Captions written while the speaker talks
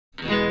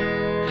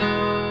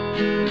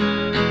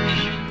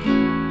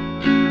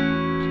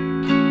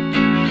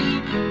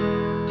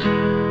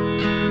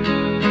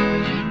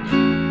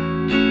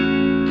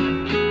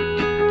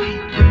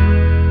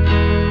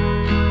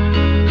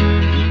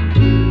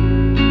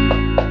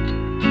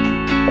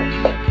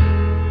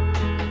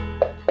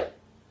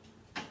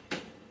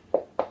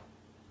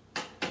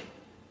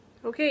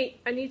Okay,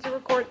 I need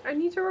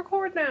to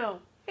record now.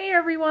 Hey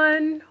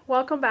everyone,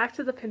 welcome back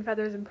to the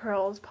Pinfeathers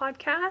Purls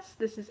podcast.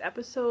 This is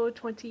episode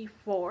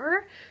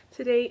 24.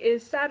 Today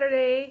is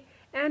Saturday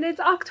and it's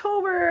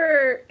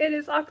October. It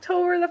is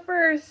October the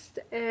 1st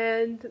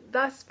and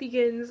thus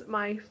begins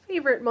my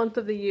favorite month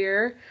of the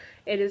year.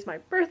 It is my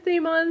birthday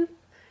month.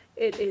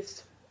 It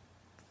is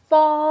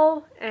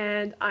fall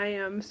and I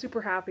am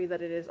super happy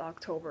that it is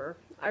October.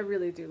 I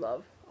really do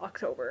love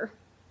October.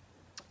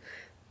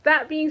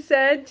 That being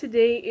said,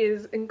 today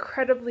is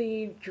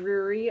incredibly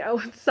dreary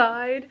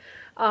outside.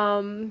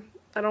 I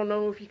don't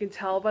know if you can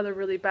tell by the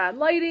really bad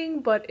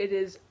lighting, but it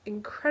is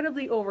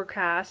incredibly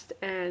overcast,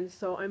 and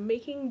so I'm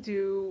making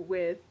do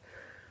with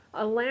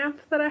a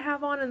lamp that I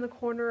have on in the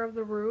corner of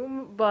the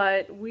room,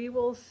 but we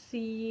will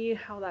see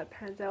how that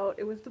pans out.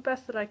 It was the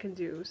best that I can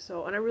do,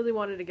 and I really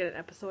wanted to get an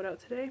episode out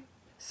today.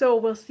 So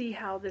we'll see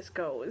how this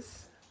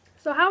goes.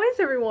 So how is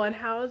everyone?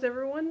 How has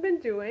everyone been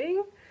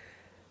doing?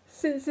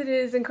 Since it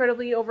is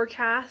incredibly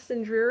overcast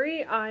and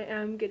dreary, I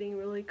am getting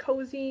really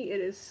cozy. It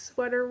is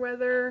sweater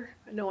weather.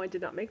 No, I did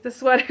not make the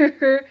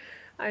sweater.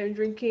 I am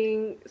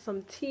drinking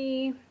some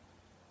tea.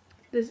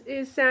 This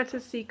is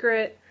Santa's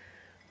Secret.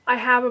 I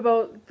have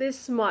about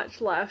this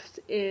much left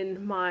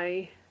in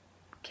my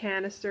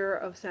canister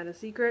of Santa's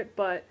Secret,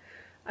 but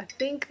I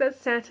think that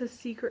Santa's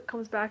Secret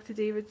comes back to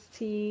David's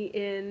tea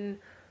in,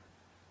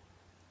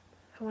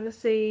 I want to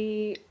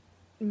say,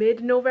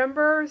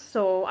 mid-November,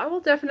 so I will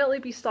definitely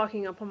be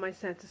stocking up on my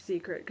Santa's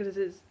Secret because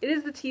it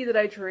is the tea that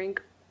I drink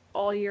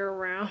all year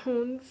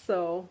round,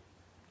 so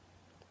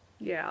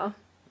yeah.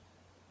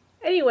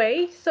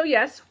 Anyway, so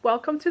yes,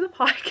 welcome to the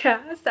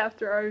podcast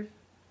after I've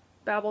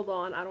babbled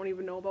on I don't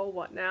even know about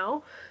what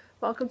now.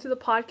 Welcome to the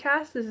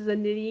podcast. This is a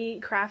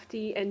nitty,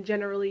 crafty, and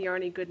generally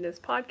yarny goodness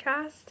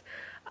podcast.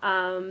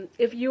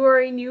 If you are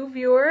a new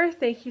viewer,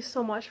 thank you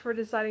so much for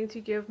deciding to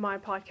give my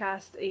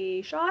podcast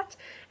a shot.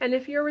 And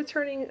if you're a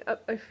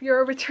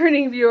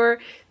returning viewer,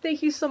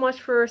 thank you so much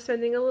for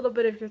spending a little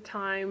bit of your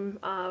time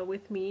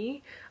with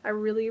me. I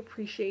really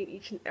appreciate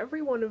each and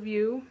every one of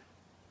you.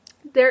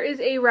 There is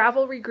a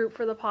Ravelry group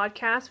for the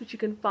podcast, which you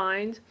can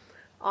find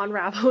on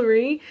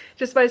Ravelry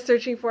just by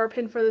searching for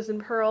Pinfeathers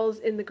Purls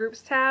in the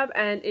groups tab,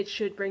 and it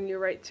should bring you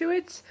right to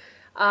it.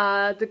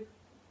 The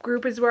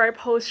group is where I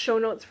post show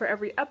notes for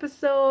every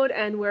episode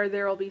and where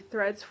there will be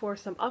threads for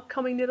some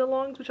upcoming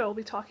knit-alongs, which I will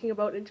be talking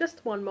about in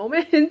just one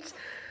moment.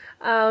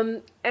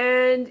 And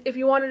if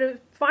you wanted to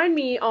find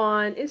me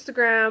on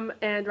Instagram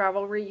and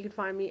Ravelry, you can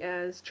find me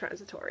as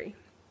Transitory.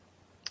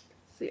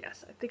 So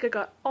yes, I think I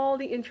got all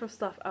the intro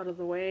stuff out of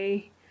the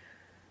way.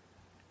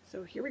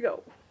 So here we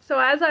go. So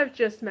as I've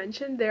just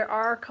mentioned, there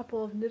are a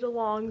couple of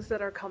knit-alongs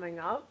that are coming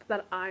up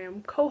that I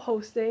am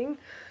co-hosting.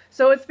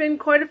 So it's been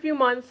quite a few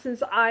months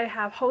since I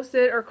have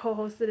hosted or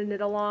co-hosted a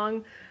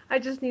knit-along. I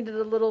just needed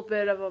a little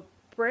bit of a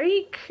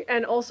break,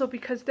 and also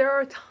because there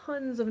are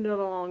tons of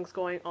knit-alongs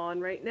going on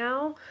right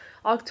now.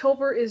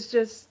 October is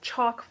just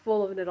chock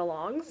full of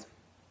knit-alongs.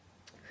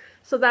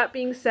 So that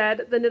being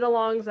said, the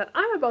knit-alongs that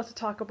I'm about to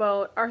talk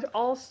about are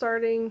all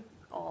starting...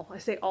 I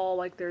say all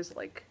like there's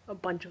like a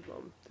bunch of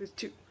them. There's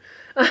two.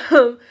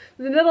 The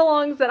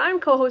knit-alongs that I'm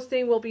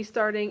co-hosting will be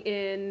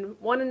starting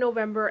one in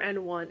November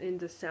and one in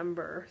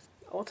December.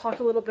 I'll talk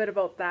a little bit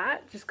about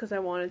that just because I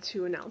wanted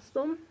to announce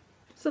them.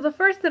 So the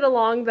first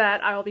knit-along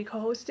that I will be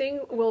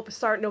co-hosting will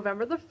start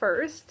November the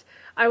 1st.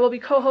 I will be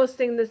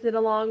co-hosting this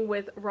knit-along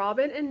with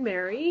Robin and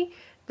Mary.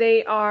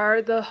 They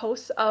are the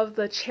hosts of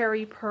the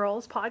Cherry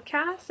Purls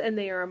podcast, and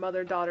they are a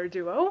mother-daughter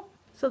duo.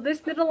 So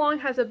this knit-along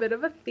has a bit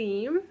of a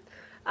theme.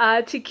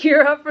 To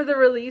gear up for the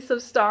release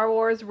of Star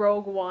Wars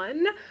Rogue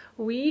One,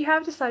 we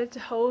have decided to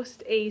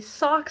host a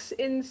Socks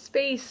in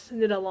Space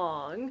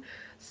knit-along.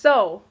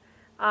 So,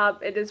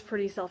 it is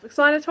pretty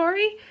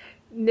self-explanatory.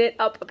 Knit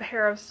up a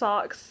pair of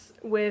socks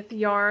with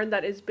yarn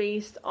that is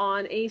based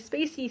on a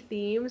spacey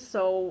theme,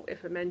 so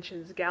if it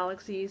mentions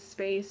galaxies,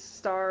 space,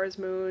 stars,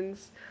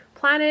 moons,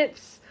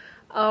 planets,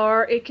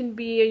 or it can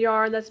be a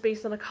yarn that's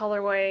based on a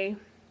colorway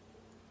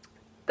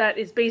that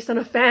is based on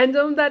a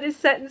fandom that is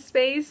set in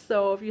space.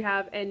 So if you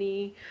have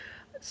any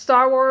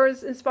Star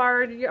Wars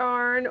inspired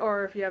yarn,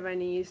 or if you have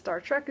any Star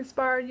Trek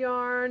inspired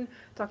yarn,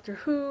 Doctor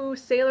Who,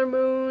 Sailor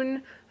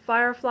Moon,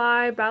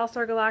 Firefly,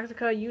 Battlestar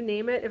Galactica, you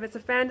name it. If it's a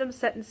fandom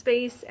set in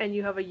space and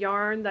you have a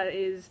yarn that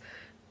is,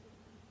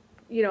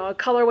 you know, a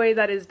colorway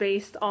that is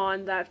based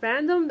on that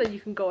fandom, then you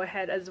can go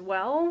ahead as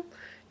well.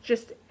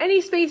 Just any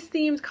space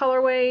themed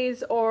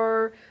colorways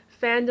or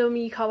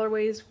fandom-y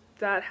colorways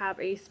that have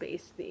a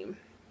space theme.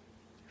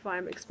 If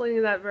I'm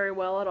explaining that very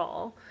well at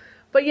all.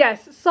 But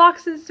yes,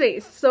 Socks in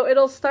Space. So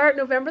it'll start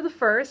November the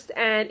 1st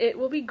and it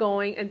will be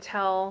going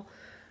until,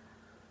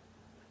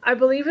 I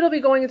believe it'll be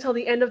going until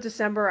the end of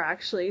December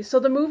actually. So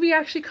the movie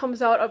actually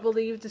comes out, I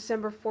believe,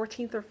 December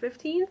 14th or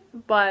 15th,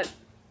 but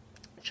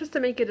just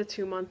to make it a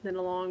 2-month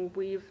knit-along,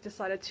 we've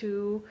decided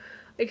to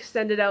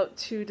extend it out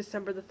to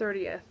December the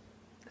 30th.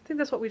 I think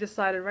that's what we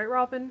decided, right,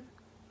 Robin?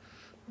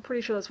 I'm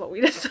pretty sure that's what we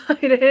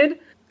decided.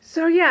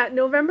 So yeah,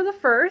 November the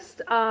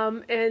 1st,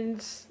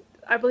 and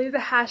I believe the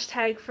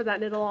hashtag for that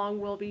knit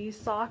along will be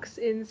Socks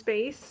in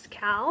Space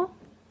Cal.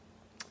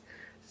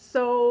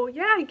 So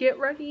yeah, get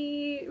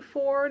ready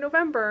for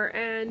November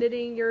and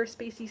knitting your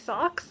spacey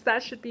socks.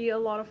 That should be a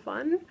lot of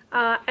fun.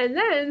 And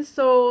then,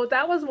 so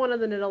that was one of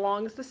the knit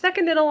alongs. The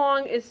second knit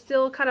along is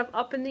still kind of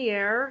up in the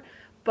air,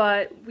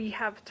 but we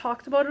have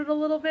talked about it a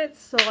little bit,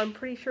 so I'm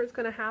pretty sure it's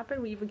going to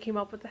happen. We even came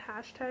up with the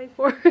hashtag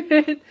for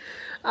it.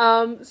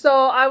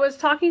 So I was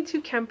talking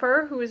to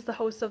Kemper, who is the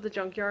host of the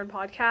Junk Yarn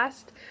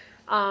podcast,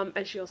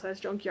 and she also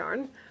has Junk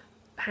Yarn,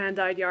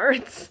 hand-dyed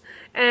yards,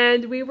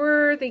 and we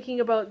were thinking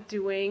about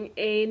doing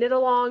a knit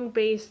along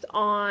based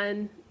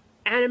on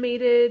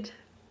animated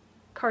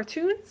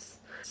cartoons.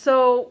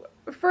 So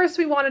first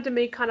we wanted to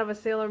make kind of a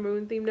Sailor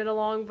Moon themed knit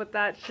along, but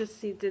that just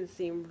didn't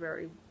seem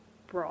very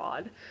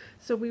broad.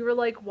 So we were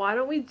like, why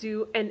don't we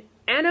do an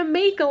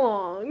anime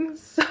along?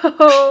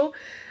 So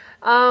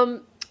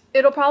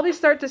it'll probably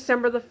start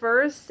December the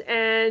 1st,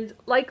 and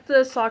like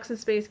the Socks in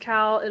Space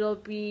Cal, it'll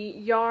be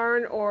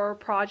yarn or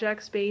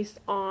projects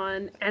based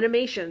on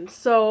animations.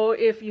 So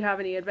if you have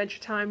any Adventure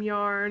Time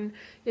yarn,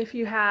 if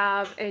you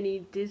have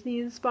any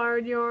Disney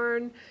inspired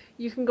yarn,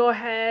 you can go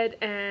ahead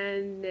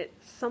and knit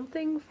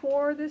something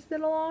for this knit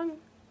along.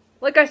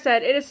 Like I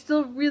said, it is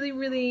still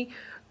really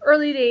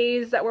early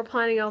days that we're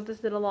planning out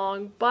this knit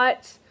along,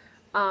 but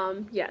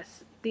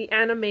yes, the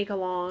anime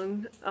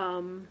along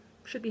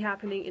should be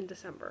happening in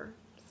December.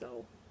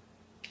 So,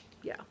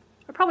 yeah.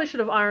 I probably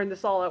should have ironed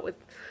this all out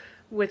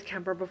with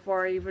Kemper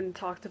before I even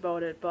talked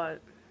about it,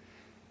 but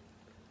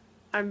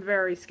I'm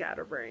very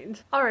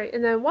scatterbrained. Alright,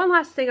 and then one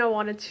last thing I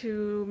wanted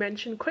to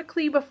mention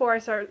quickly before I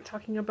start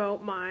talking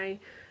about my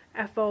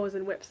FOs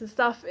and whips and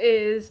stuff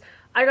is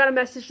I got a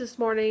message this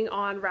morning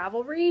on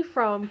Ravelry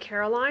from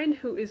Caroline,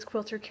 who is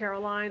Quilter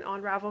Caroline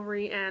on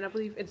Ravelry and I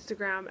believe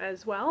Instagram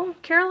as well.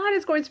 Caroline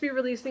is going to be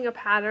releasing a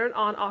pattern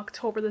on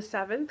October the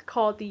 7th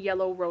called the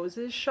Yellow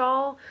Roses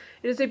Shawl.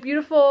 It is a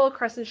beautiful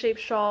crescent-shaped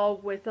shawl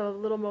with a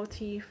little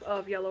motif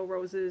of yellow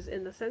roses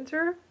in the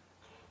center.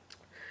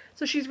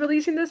 So she's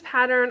releasing this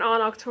pattern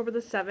on October the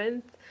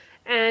 7th,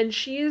 and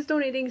she is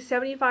donating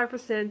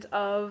 75%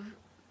 of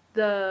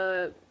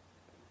the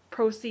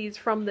proceeds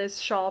from this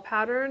shawl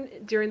pattern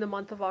during the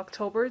month of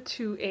October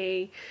to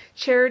a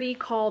charity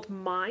called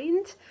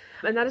Mind,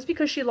 and that is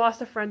because she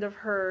lost a friend of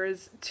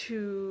hers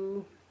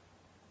to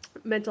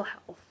mental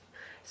health.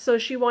 So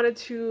she wanted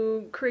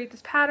to create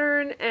this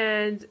pattern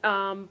and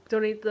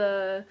donate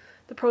the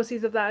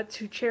proceeds of that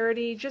to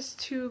charity, just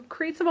to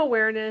create some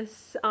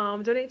awareness,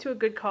 donate to a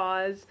good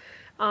cause.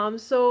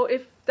 So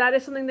if that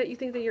is something that you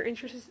think that you're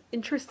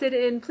interested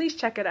in, please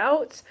check it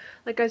out.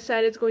 Like I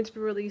said, it's going to be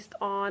released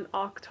on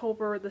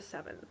October the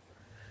 7th.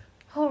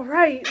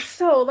 Alright,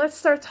 so let's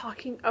start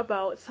talking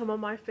about some of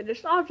my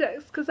finished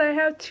objects, because I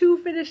have 2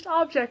 finished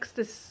objects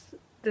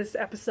this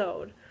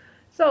episode.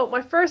 So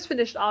my first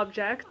finished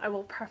object, I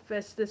will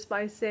preface this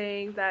by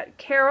saying that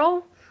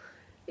Carol,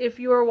 if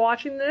you are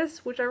watching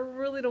this, which I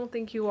really don't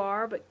think you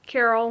are, but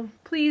Carol,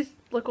 please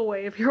look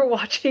away if you're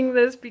watching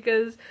this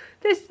because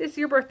this is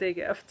your birthday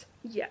gift.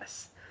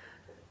 Yes.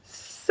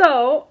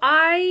 So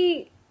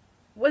I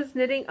was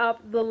knitting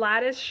up the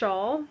lattice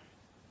shawl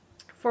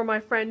for my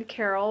friend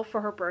Carol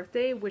for her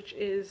birthday, which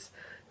is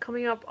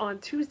coming up on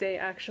Tuesday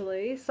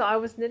actually. So I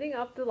was knitting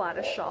up the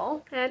lattice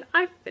shawl and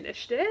I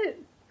finished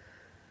it.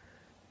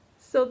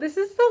 So this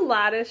is the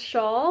lattice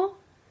shawl.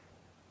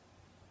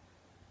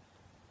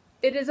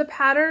 It is a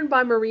pattern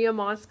by Maria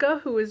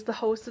Moska, who is the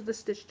host of the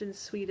Stitched in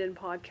Sweden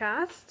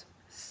podcast.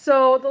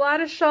 So the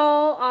lattice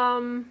shawl,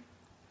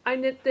 I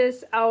knit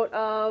this out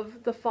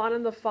of the Fawn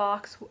and the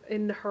Fox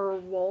in her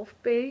wolf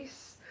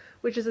base,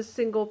 which is a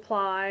single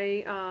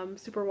ply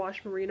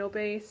superwash merino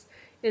base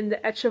in the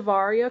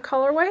Echevarria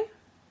colorway.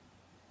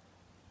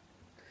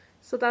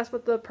 So that's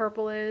what the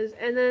purple is.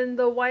 And then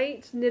the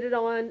white knitted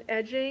on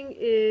edging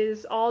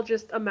is all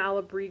just a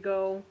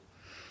Malabrigo.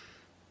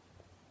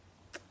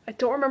 I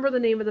don't remember the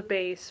name of the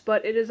base,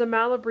 but it is a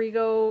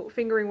Malabrigo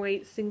fingering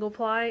weight single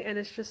ply, and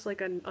it's just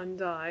like an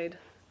undyed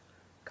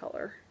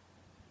color.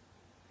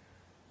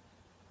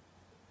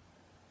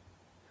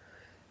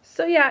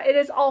 So yeah, it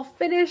is all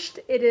finished.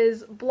 It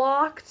is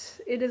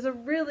blocked. It is a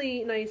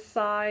really nice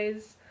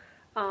size.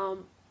 I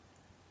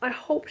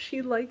hope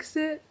she likes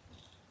it.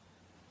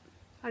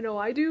 I know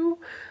I do.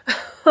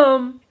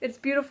 It's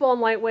beautiful and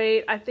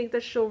lightweight. I think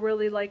that she'll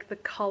really like the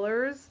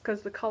colors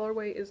because the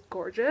colorway is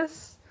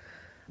gorgeous.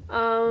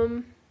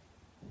 Not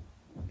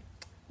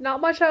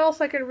much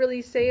else I can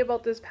really say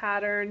about this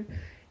pattern.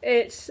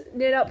 It's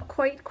knit up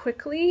quite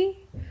quickly,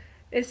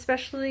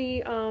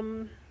 especially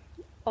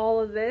all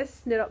of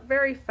this knit up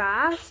very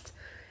fast.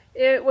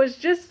 It was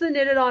just the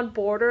knitted on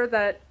border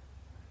that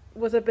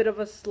was a bit of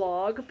a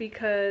slog,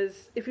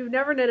 because if you've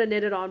never knit a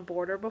knitted on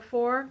border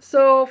before,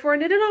 so for a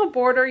knitted on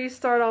border you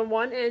start on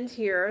one end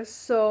here,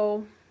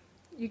 so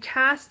you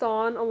cast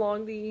on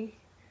along the,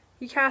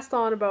 you cast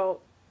on about,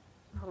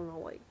 I don't know,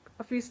 like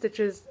a few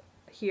stitches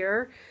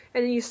here,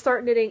 and then you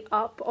start knitting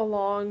up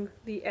along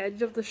the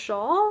edge of the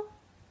shawl,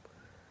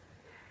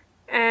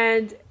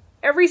 and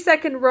every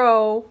second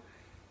row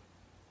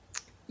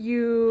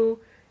you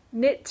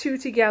knit 2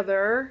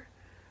 together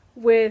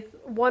with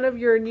one of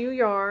your new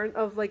yarn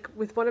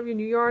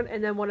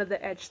and then one of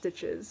the edge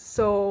stitches.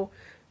 So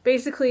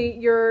basically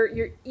you're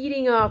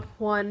eating up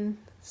one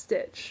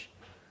stitch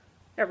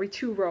every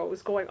 2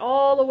 rows, going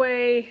all the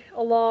way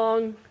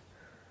along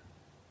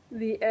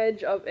the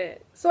edge of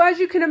it. So as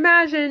you can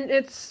imagine,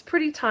 it's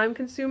pretty time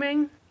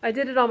consuming. I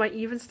did it on my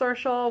even star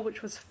shawl,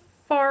 which was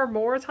far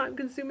more time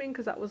consuming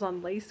because that was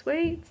on lace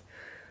weight.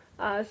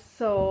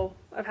 So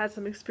I've had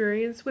some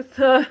experience with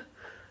the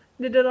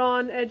knitted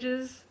on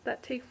edges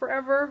that take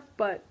forever,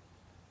 but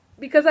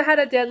because I had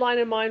a deadline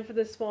in mind for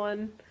this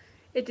one,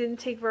 it didn't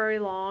take very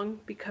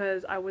long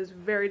because I was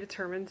very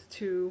determined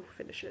to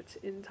finish it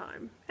in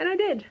time. And I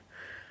did.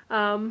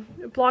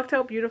 It blocked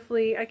out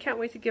beautifully. I can't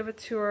wait to give it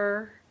to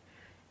her,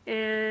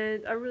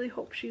 and I really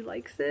hope she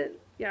likes it.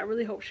 Yeah, I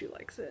really hope she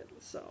likes it.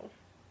 So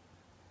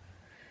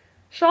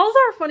shawls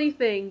are a funny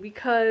thing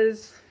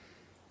because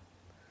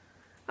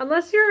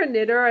unless you're a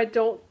knitter, I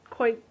don't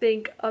quite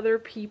think other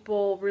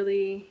people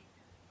really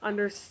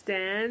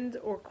understand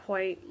or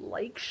quite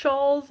like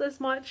shawls as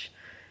much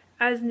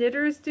as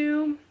knitters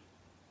do,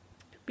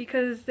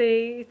 because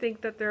they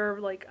think that they're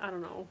like, I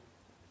don't know,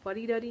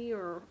 fuddy-duddy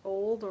or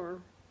old, or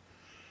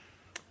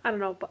I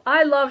don't know. But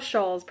I love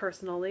shawls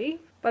personally,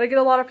 but I get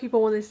a lot of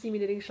people when they see me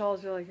knitting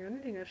shawls, they're like, you're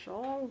knitting a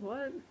shawl?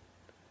 What?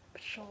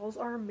 But shawls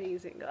are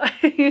amazing,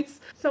 guys.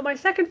 So my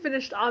second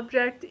finished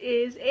object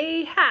is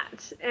a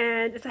hat,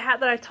 and it's a hat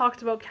that I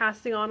talked about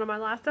casting on my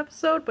last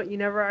episode, but you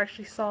never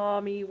actually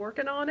saw me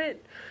working on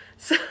it.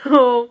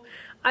 So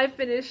I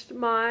finished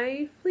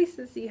my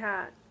fleecency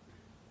hat,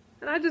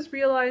 and I just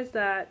realized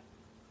that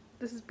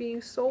this is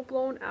being so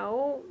blown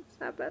out. Is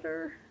that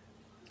better?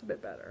 It's a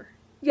bit better.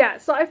 Yeah,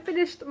 so I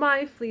finished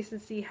my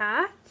fleecency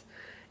hat.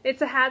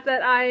 It's a hat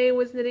that I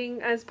was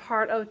knitting as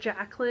part of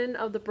Jacqueline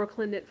of the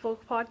Brooklyn Knit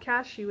Folk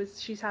podcast.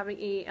 She's having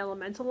a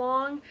elemental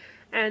long,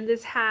 and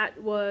this hat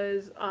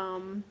was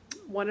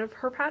one of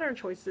her pattern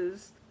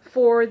choices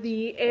for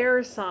the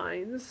air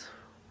signs,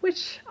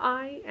 which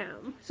I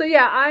am. So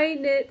yeah, I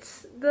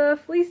knit the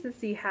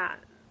fleecency hat.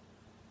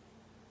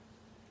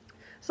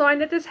 So I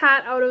knit this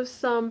hat out of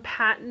some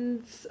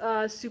Patons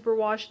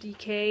Superwash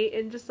DK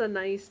in just a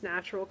nice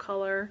natural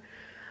color,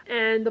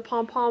 and the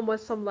pom-pom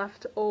was some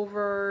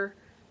leftover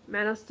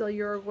Manos del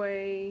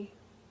Uruguay.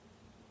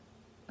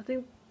 I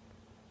think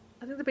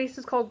the base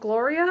is called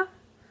Gloria.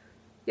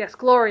 Yes,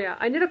 Gloria.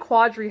 I knit a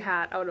quadri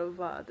hat out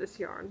of this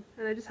yarn,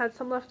 and I just had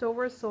some left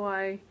over, so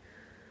I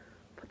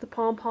put the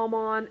pom-pom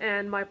on,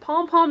 and my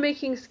pom-pom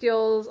making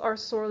skills are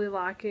sorely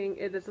lacking.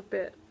 It is a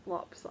bit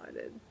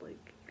lopsided, like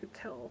you could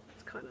tell.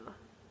 It's kind of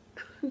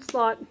it's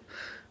not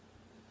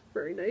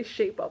very nice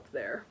shape up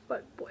there,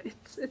 but boy,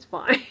 it's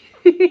fine.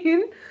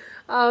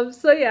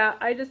 So yeah,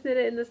 I just knit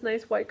it in this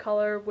nice white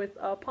color with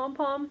a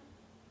pom-pom.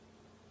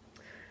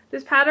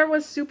 This pattern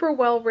was super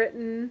well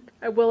written.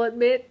 I will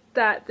admit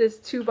that this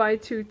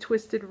 2x2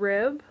 twisted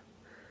rib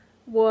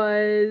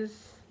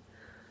was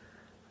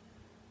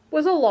a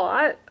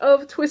lot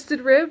of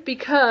twisted rib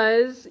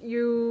because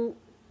you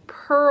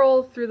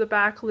purl through the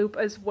back loop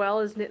as well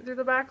as knit through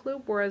the back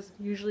loop, whereas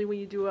usually when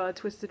you do a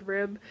twisted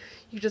rib,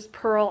 you just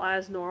purl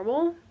as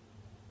normal.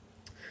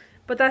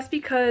 But that's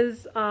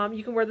because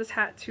you can wear this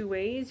hat 2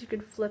 ways. You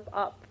can flip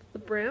up the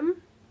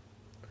brim,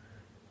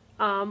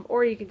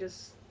 or you can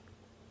just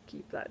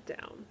keep that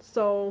down.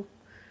 So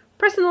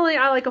personally,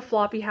 I like a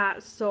floppy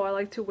hat, so I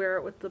like to wear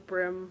it with the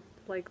brim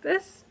like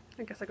this.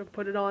 I guess I could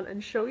put it on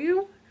and show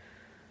you.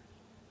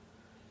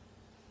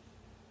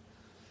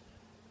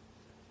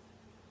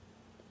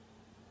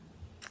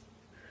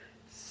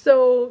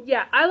 So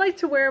yeah, I like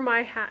to wear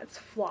my hats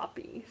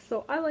floppy.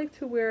 So I like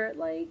to wear it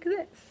like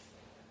this.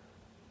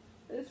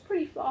 It's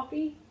pretty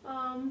floppy.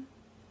 I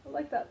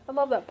like that. I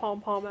love that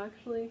pom-pom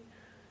actually.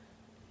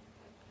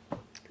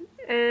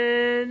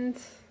 And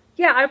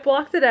yeah, I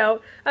blocked it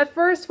out. At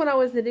first when I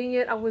was knitting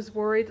it, I was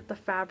worried that the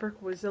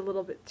fabric was a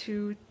little bit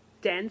too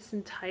dense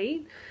and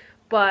tight.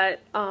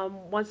 But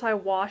once I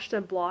washed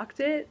and blocked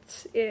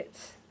it,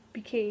 it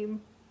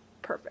became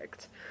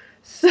perfect.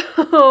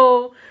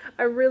 So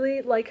I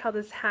really like how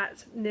this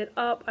hat's knit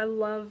up. I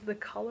love the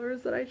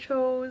colors that I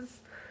chose.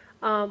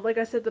 Like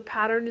I said, the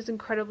pattern is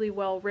incredibly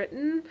well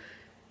written.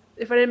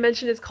 If I didn't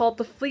mention, it's called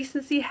the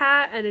Fleecency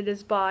Hat, and it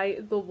is by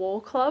the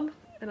Wool Club.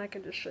 And I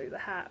can just show you the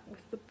hat with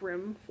the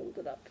brim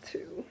folded up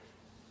too.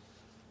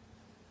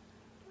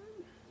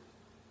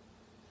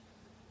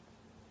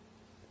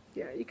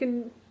 Yeah, you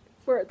can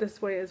wear it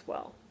this way as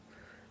well.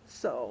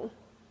 So,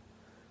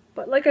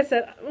 but like I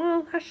said,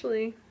 well,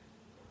 actually,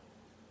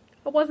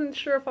 I wasn't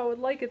sure if I would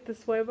like it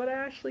this way, but I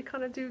actually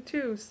kind of do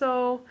too.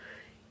 So,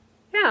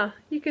 yeah,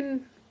 you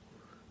can...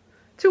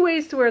 2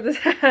 ways to wear this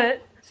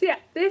hat. So yeah,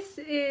 this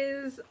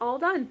is all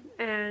done,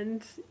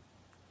 and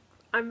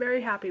I'm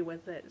very happy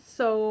with it.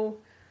 So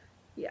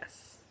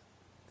yes,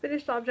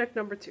 finished object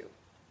number 2.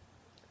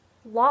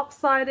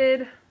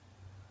 Lopsided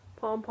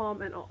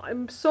pom-pom and all.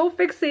 I'm so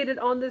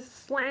fixated on this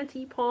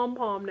slanty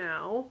pom-pom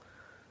now.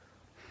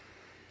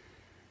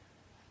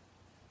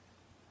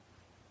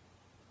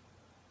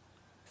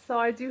 So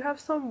I do have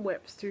some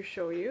whips to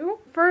show you.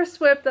 First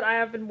whip that I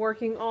have been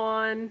working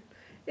on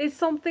is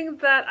something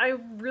that I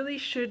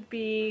should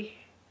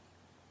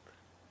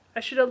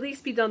at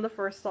least be done the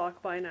first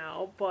sock by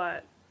now,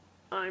 but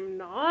I'm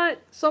not.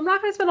 So I'm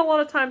not going to spend a lot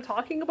of time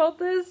talking about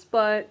this,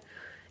 but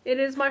it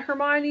is my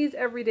Hermione's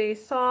Everyday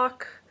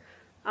Sock,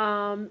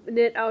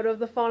 knit out of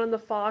the Fawn and the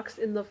Fox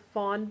in the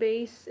Fawn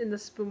base in the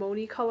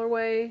Spumoni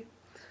colorway.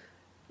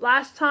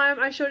 Last time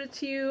I showed it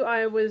to you,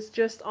 I was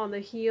just on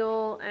the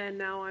heel, and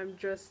now I'm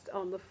just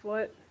on the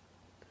foot.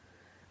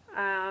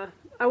 I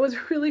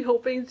was really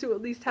hoping to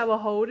at least have a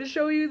hoe to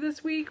show you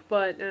this week,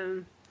 but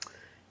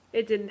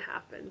it didn't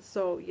happen.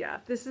 So yeah,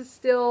 this is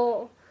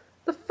still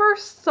the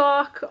first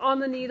sock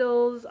on the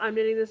needles. I'm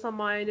knitting this on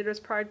my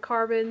Knitter's Pride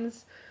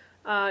Carbons,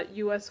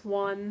 US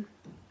 1.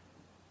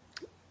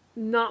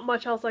 Not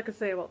much else I could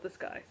say about this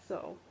guy,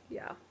 so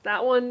yeah.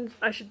 That one,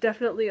 I should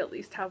definitely at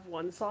least have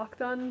one sock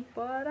done,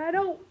 but I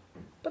don't.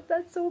 But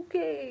that's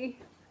okay.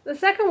 The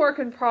second work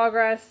in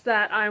progress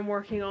that I'm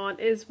working on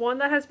is one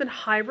that has been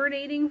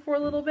hibernating for a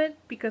little bit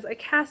because I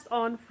cast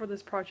on for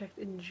this project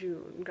in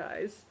June,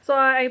 guys. So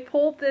I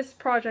pulled this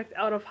project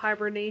out of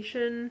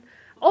hibernation.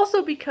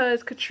 Also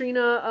because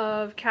Katrina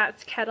of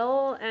Cat's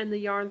Kettle and the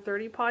Yarn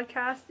 30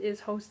 podcast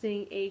is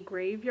hosting a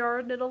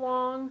graveyard knit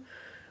along,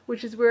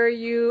 which is where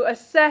you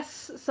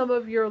assess some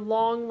of your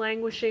long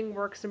languishing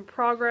works in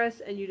progress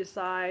and you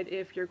decide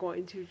if you're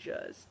going to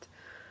just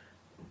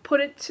put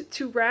it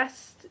to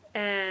rest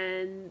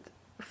and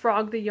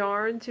frog the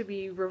yarn to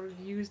be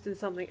reused in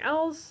something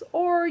else,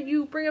 or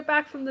you bring it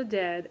back from the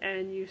dead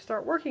and you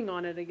start working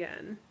on it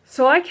again.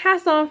 So I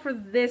cast on for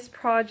this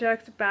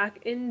project back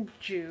in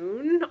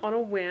June on a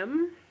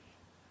whim,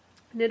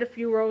 knit a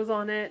few rows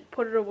on it,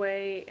 put it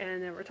away,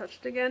 and never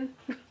touched it again.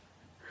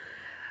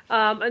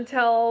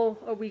 Until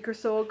a week or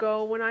so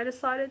ago when I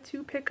decided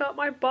to pick up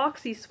my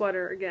boxy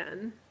sweater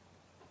again.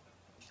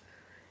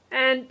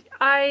 And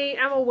I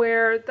am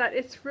aware that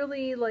it's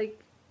really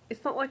like,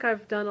 it's not like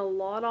I've done a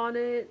lot on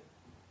it,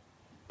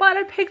 but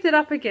I picked it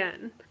up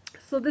again.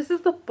 So this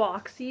is the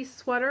boxy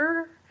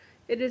sweater.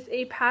 It is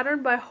a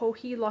pattern by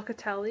Joji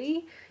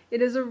Locatelli.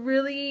 It is a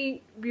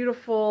really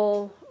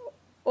beautiful,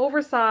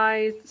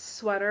 oversized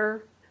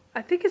sweater.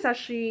 I think it's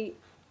actually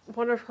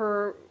one of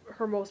her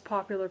most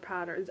popular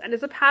patterns, and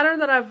it's a pattern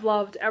that I've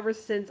loved ever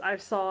since I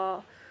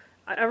saw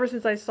it,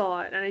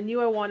 and I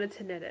knew I wanted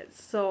to knit it.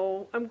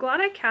 So I'm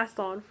glad I cast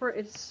on for it.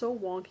 It's so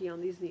wonky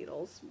on these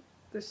needles.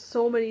 There's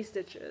so many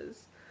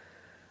stitches.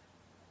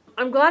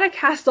 I'm glad I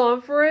cast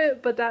on for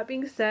it, but that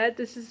being said,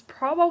 this is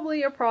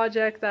probably a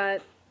project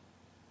that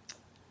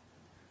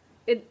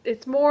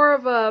it's more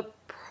of a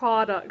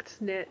product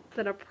knit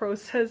than a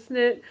process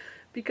knit,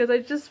 because I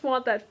just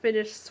want that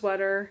finished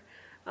sweater.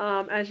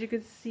 As you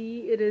can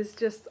see, it is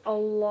just a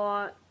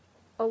lot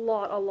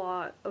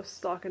of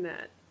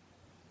stockinette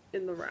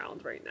in the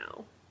round right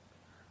now.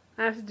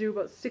 I have to do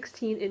about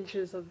 16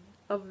 inches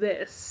of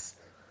this.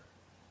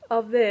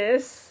 And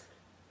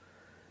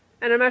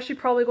I'm actually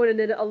probably going to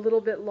knit it a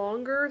little bit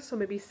longer, so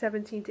maybe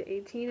 17 to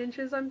 18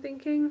 inches I'm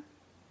thinking.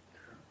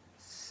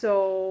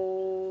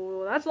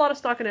 So that's a lot of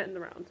stockinette in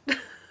the round.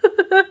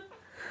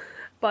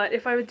 But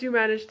if I do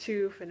manage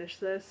to finish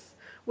this,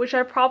 which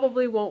I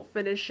probably won't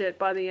finish it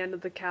by the end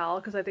of the cal,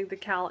 because I think the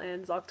cal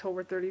ends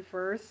October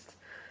 31st.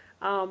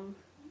 I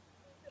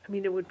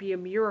mean, it would be a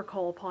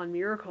miracle upon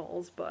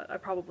miracles, but I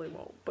probably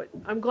won't. But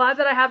I'm glad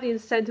that I have the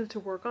incentive to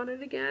work on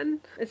it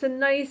again. It's a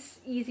nice,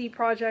 easy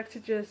project to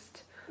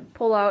just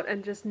pull out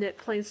and just knit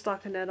plain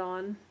stockinette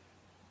on.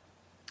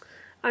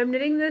 I'm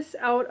knitting this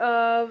out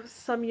of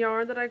some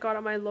yarn that I got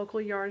at my local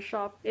yarn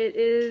shop. It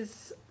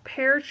is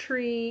Pear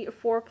Tree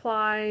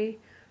 4-ply,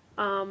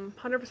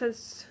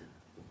 100%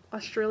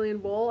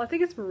 Australian wool. I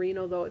think it's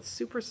merino though. It's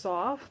super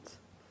soft.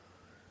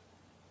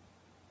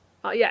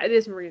 Yeah, it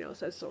is merino,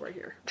 says so right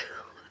here.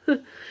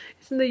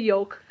 It's in the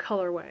yoke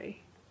colorway.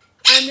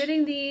 I'm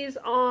knitting these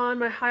on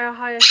my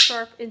Haya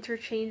Sharp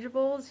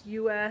Interchangeables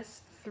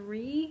US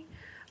 3.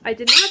 I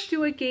did not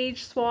do a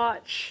gauge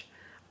swatch.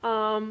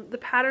 The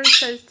pattern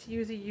says to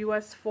use a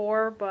US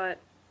 4, but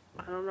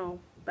I don't know.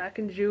 Back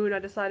in June I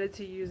decided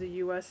to use a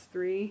US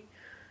 3.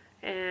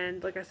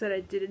 And like I said, I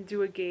didn't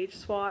do a gauge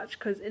swatch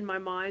because in my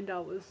mind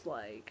I was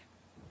like,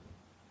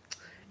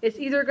 it's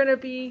either going to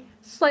be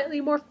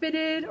slightly more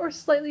fitted or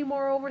slightly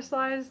more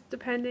oversized,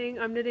 depending.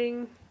 I'm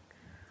knitting,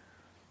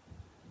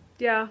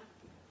 yeah,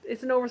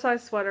 it's an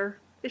oversized sweater.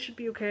 It should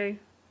be okay.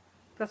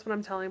 That's what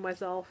I'm telling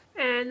myself.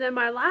 And then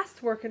my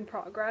last work in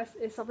progress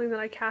is something that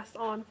I cast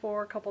on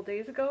for a couple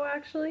days ago,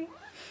 actually.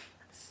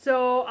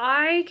 So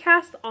I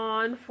cast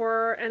on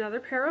for another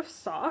pair of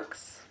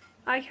socks.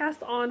 I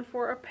cast on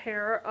for a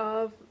pair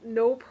of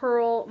no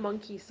purl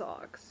monkey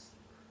socks.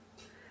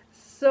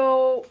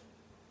 So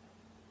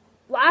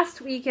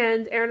last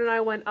weekend, Erin and I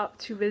went up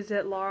to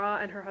visit Laura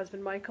and her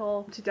husband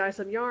Michael to dye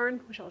some yarn,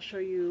 which I'll show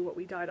you what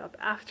we dyed up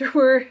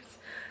afterwards.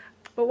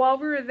 But while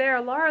we were there,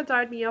 Laura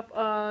dyed me up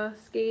a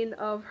skein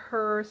of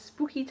her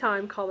Spooky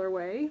Time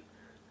colorway.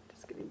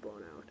 Just getting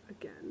blown out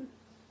again.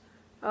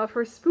 Of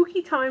her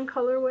Spooky Time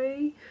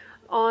colorway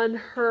on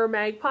her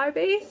magpie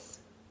base.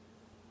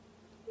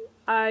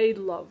 I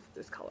love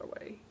this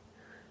colorway.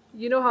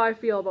 You know how I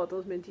feel about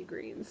those minty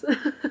greens.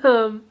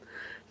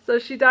 So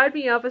she dyed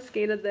me up a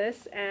skein of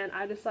this, and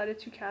I decided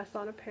to cast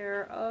on a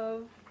pair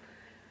of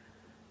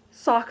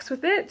socks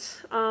with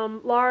it.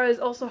 Laura is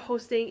also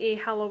hosting a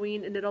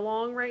Halloween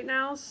knit-along right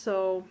now,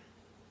 so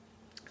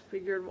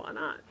figured why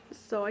not.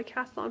 So I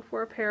cast on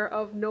for a pair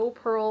of no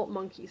purl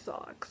monkey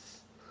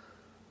socks.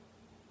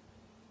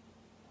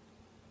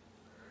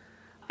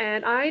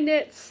 And I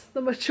knit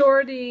the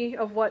majority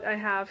of what I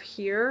have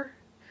here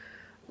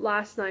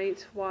last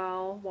night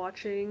while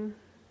watching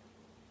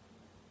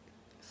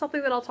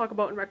something that I'll talk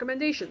about in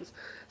recommendations.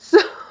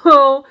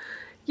 So,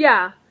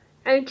 yeah.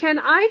 And can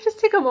I just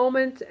take a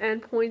moment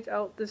and point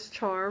out this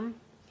charm?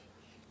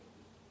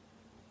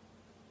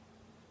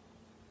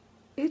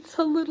 It's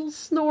a little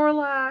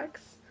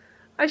Snorlax.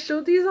 I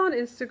showed these on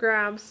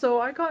Instagram, so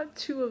I got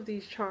 2 of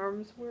these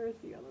charms. Where is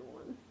the other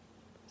one?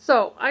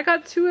 So, I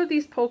got 2 of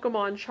these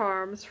Pokemon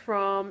charms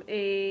from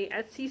a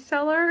Etsy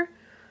seller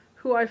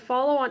who I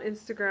follow on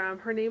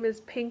Instagram. Her name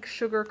is Pink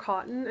Sugar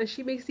Cotton, and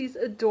she makes these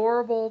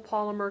adorable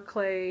polymer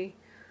clay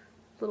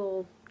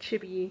little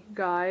chibi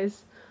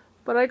guys.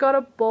 But I got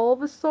a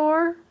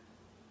Bulbasaur.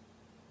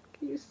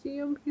 Can you see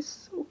him? He's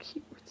so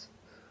cute.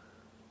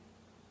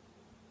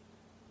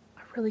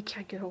 I really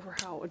can't get over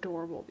how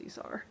adorable these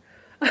are.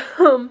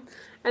 And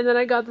then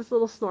I got this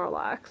little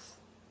Snorlax.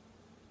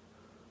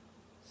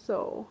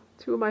 So,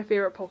 2 of my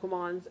favorite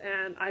Pokemons,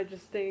 and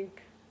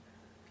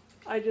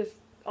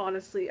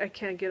honestly, I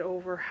can't get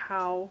over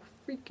how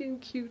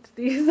freaking cute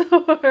these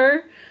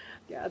are.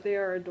 Yeah, they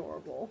are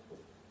adorable.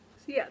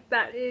 So yeah,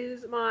 that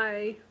is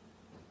my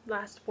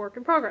last work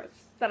in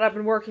progress that I've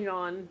been working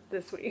on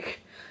this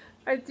week.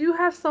 I do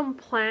have some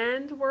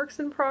planned works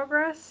in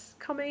progress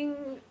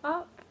coming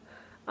up.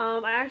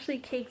 I actually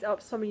caked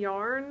up some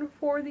yarn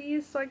for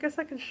these, so I guess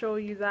I can show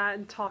you that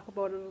and talk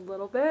about it a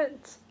little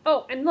bit.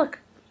 Oh, and look!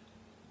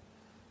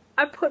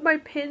 I put my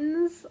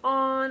pins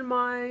on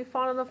my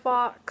Fawn and the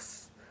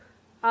Fox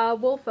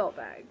wool felt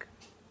bag.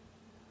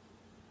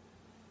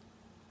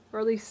 Or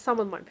at least some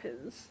of my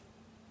pins.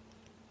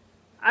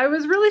 I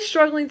was really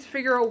struggling to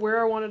figure out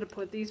where I wanted to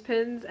put these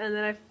pins, and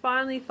then I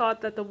finally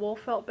thought that the wool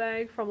felt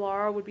bag from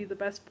Laura would be the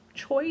best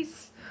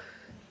choice,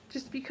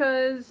 just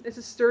because it's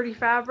a sturdy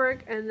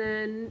fabric, and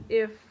then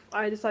if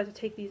I decide to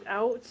take these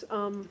out,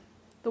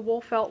 the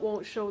wool felt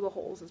won't show the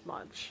holes as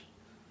much.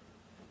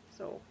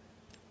 So,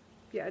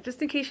 yeah,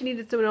 just in case you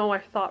needed to know my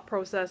thought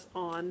process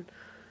on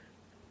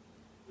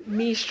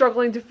me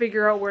struggling to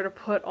figure out where to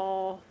put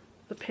all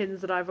the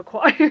pins that I've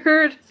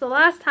acquired. So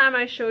last time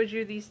I showed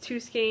you these 2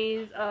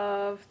 skeins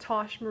of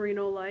Tosh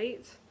Merino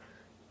Light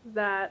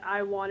that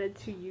I wanted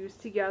to use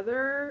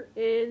together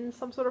in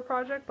some sort of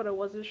project, but I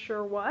wasn't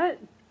sure what.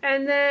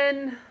 And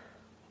then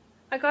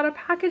I got a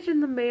package in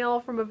the mail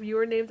from a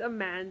viewer named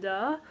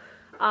Amanda.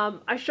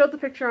 I showed the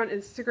picture on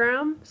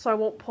Instagram, so I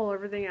won't pull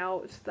everything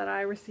out that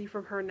I received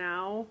from her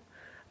now.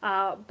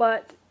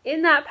 But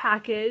in that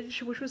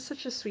package, which was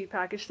such a sweet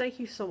package, thank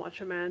you so much,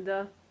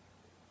 Amanda,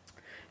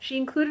 she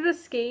included a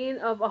skein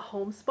of a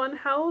homespun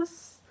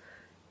house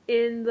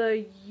in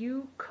the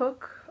You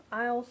Cook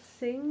I'll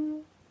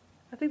Sing.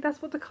 I think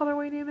that's what the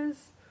colorway name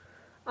is.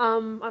 I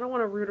don't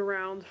want to root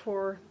around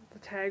for the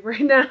tag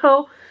right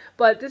now,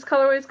 but this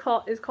colorway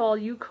is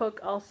called You Cook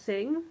I'll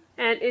Sing,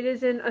 and it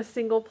is in a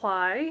single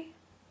ply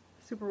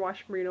superwash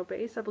merino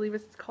base. I believe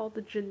it's called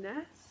the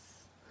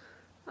Jeunesse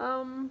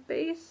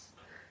base.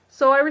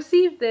 So I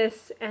received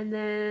this, and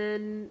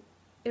then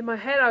in my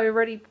head I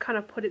already kind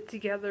of put it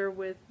together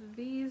with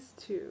these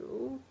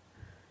 2,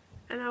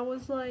 and I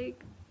was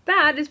like,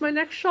 that is my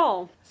next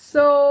shawl.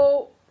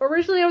 So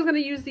originally I was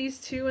going to use these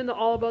 2 in the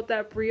All About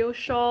That Brio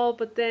shawl,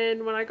 but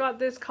then when I got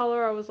this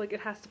color I was like,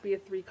 it has to be a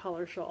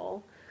 3-color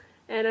shawl.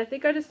 And I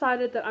think I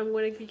decided that I'm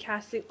going to be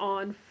casting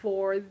on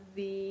for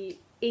the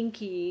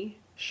Inky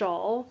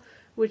shawl,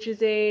 which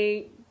is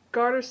a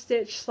garter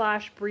stitch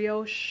 /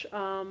 brioche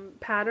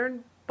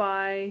pattern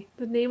by,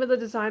 the name of the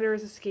designer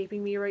is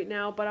escaping me right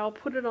now, but I'll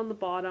put it on the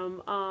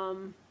bottom.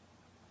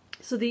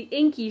 So the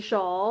Inky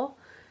shawl.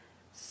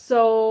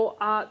 So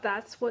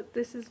that's what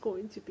this is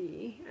going to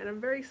be, and I'm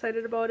very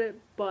excited about it,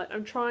 but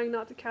I'm trying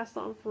not to cast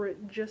on for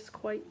it just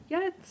quite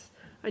yet.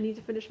 I need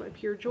to finish my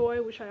Pure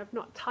Joy, which I have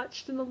not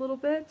touched in a little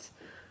bit,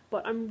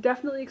 but I'm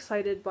definitely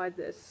excited by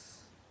this,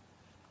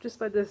 just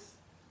by this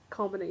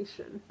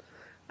combination.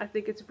 I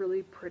think it's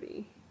really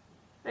pretty.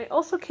 I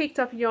also caked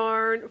up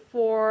yarn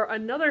for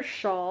another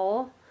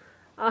shawl.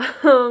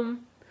 So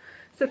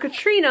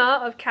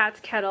Katrina of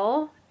Cat's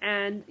Kettle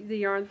and the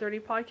Yarn 30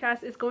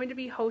 podcast is going to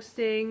be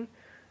hosting,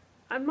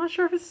 I'm not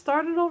sure if it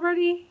started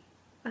already.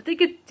 I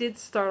think it did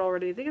start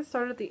already. I think it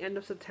started at the end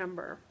of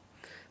September.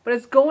 But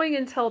it's going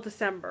until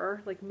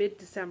December, like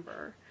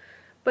mid-December.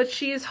 But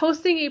she is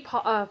hosting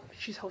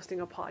she's hosting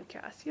a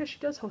podcast. Yeah, she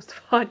does host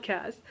a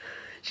podcast.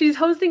 She's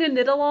hosting a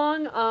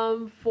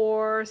knit-along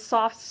for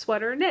Soft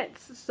Sweater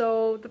Knits.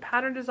 So the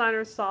pattern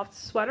designer Soft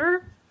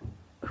Sweater,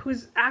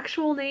 whose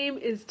actual name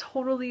is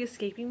totally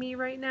escaping me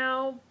right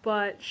now,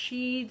 but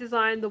she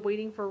designed the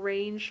Waiting for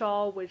Rain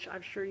shawl, which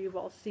I'm sure you've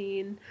all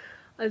seen,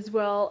 as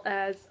well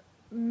as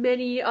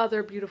many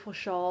other beautiful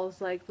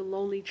shawls like the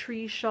Lonely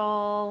Tree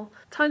shawl.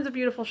 Tons of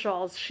beautiful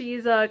shawls.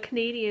 She's a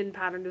Canadian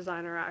pattern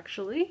designer,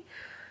 actually.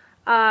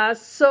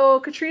 So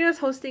Katrina's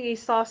hosting a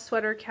soft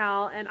sweater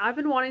cal, and I've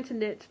been wanting to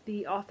knit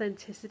the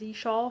Authenticity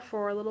shawl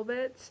for a little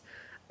bit.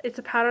 It's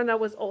a pattern that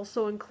was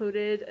also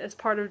included as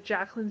part of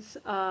Jacqueline's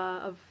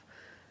of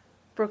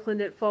Brooklyn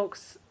Knit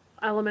Folks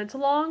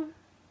Elemental Long,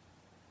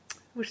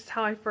 which is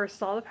how I first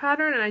saw the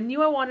pattern, and I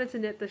knew I wanted to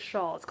knit this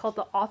shawl. It's called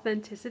the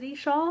Authenticity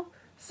shawl.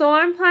 So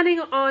I'm planning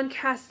on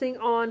casting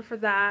on for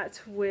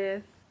that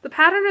with, the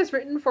pattern is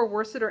written for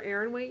worsted or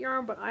Aran weight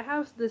yarn, but I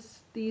have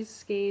these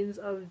skeins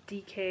of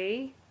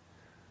DK,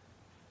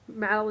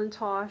 Madeline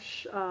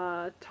Tosh,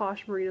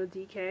 Tosh Merino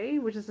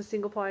DK, which is a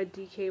single ply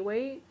DK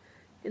weight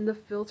in the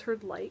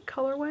Filtered Light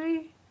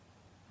colorway.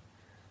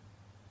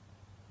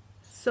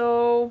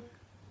 So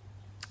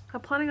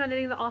I'm planning on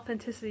knitting the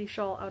Authenticity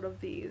shawl out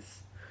of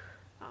these.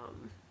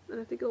 And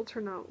I think it'll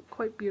turn out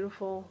quite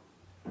beautiful.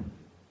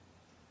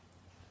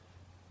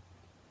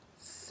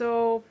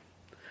 So,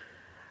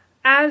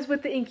 as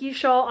with the Inky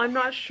shawl, I'm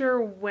not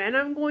sure when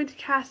I'm going to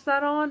cast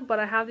that on, but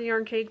I have the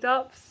yarn caked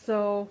up,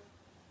 so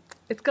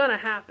it's gonna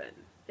happen.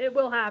 It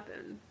will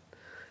happen.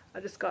 I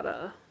just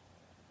gotta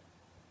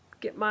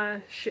get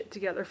my shit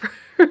together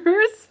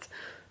first.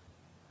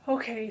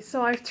 Okay,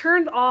 so I've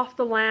turned off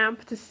the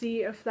lamp to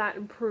see if that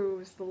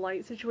improves the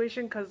light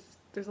situation, because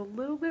there's a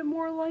little bit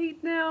more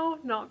light now,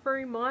 not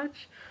very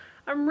much.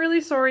 I'm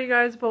really sorry,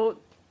 guys, about,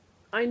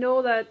 I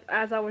know that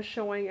as I was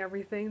showing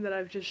everything that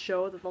I've just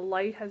showed, that the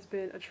light has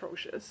been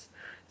atrocious.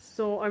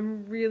 So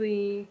I'm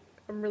really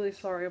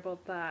sorry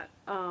about that.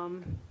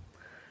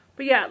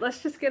 But yeah,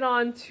 let's just get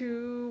on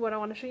to what I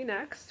want to show you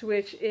next,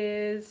 which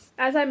is,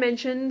 as I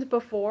mentioned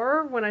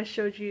before when I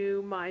showed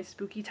you my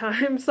spooky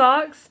time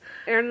socks,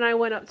 Erin and I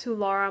went up to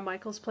Laura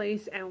Michael's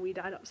place and we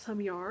dyed up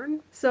some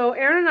yarn. So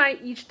Erin and I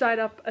each dyed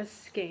up a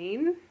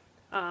skein.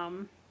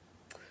 Laura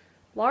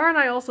and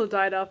I also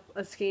dyed up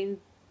a skein,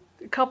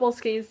 a couple of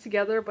skeins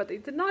together, but they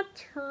did not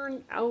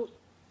turn out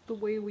the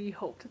way we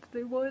hoped that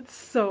they would,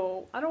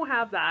 so I don't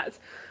have that.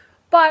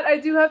 But I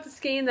do have the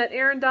skein that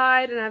Erin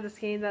dyed, and I have the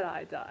skein that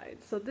I dyed.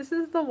 So this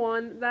is the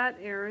one that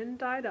Erin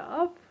dyed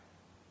up.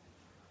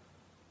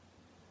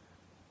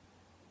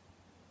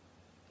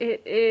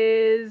 It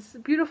is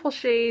beautiful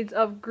shades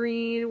of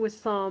green with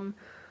some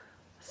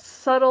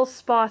subtle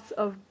spots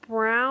of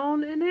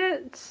brown in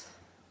it.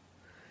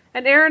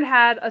 And Erin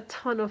had a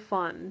ton of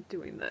fun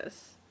doing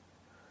this.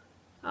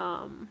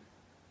 Let's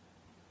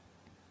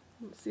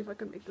see if I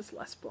can make this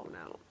less blown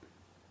out.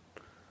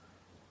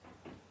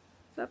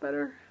 Is that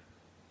better?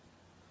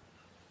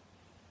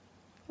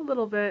 A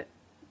little bit.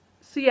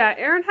 So yeah,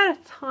 Erin had a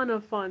ton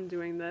of fun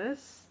doing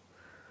this.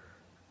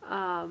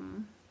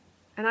 And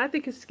I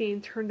think his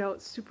skein turned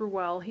out super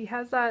well. He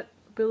has that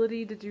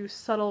ability to do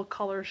subtle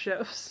color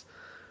shifts,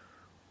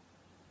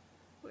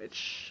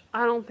 which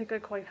I don't think I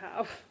quite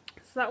have.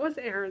 So that was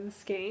Erin's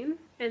skein.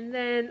 And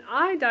then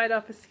I dyed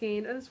up a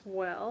skein as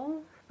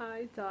well.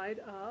 I dyed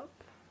up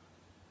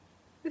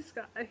this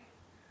guy.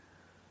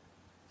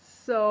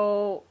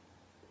 So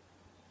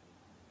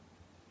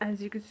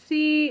as you can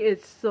see,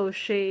 it's those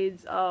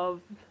shades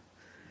of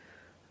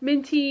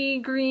minty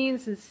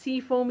greens and sea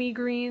foamy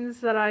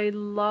greens that I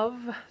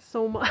love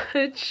so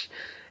much,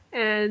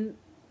 and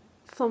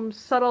some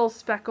subtle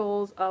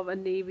speckles of a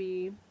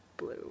navy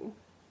blue.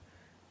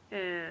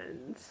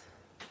 And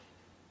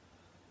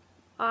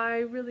I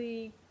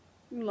really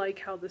like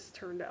how this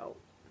turned out.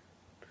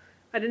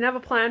 I didn't have a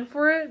plan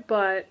for it,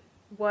 but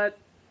what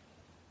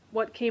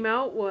came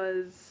out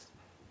was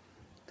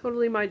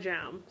totally my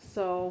jam.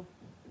 So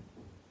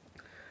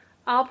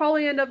I'll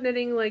probably end up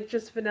knitting like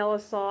just vanilla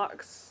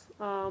socks.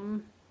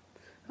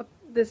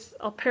 This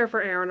I'll pair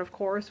for Erin, of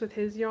course, with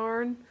his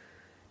yarn,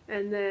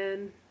 and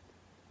then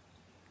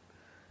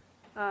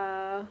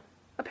a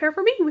pair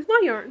for me with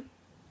my yarn.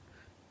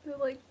 They're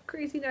like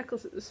crazy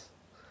necklaces.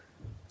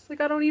 It's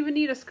like I don't even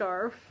need a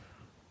scarf.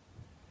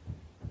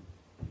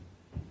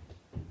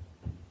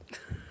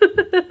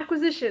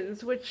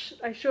 Acquisitions, which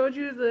I showed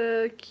you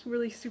the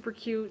really super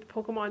cute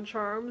Pokemon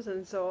charms,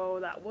 and so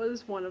that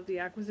was one of the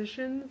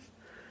acquisitions.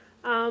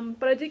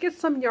 But I did get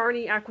some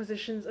yarny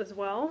acquisitions as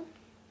well.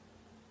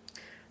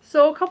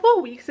 So a couple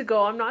of weeks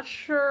ago, I'm not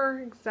sure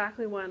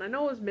exactly when, I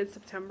know it was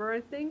mid-September, I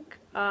think,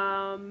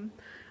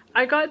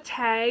 I got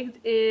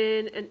tagged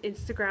in an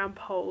Instagram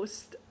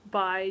post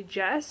by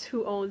Jess,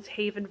 who owns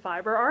Haven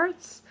Fiber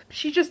Arts.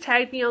 She just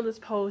tagged me on this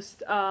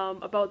post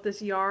about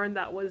this yarn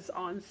that was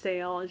on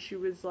sale, and she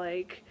was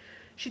like,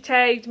 she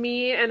tagged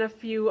me and a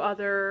few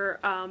other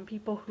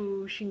people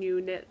who she knew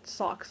knit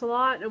socks a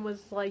lot, and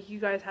was like, you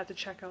guys have to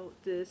check out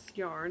this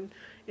yarn.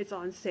 It's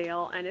on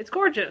sale and it's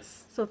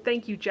gorgeous. So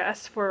thank you,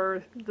 Jess,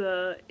 for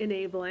the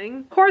enabling.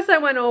 Of course, I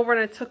went over and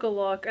I took a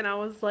look, and I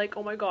was like,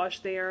 oh my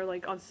gosh, they are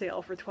like on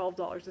sale for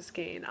 $12 a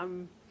skein.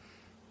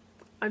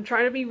 I'm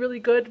trying to be really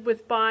good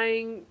with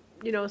buying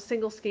you know,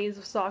 single skeins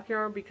of sock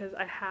yarn because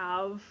I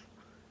have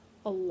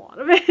a lot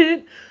of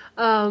it.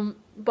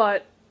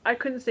 But I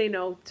couldn't say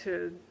no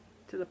to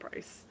the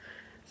price.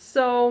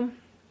 So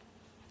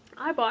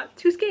I bought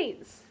 2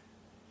 skeins.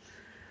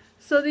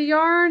 So the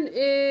yarn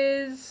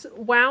is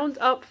Wound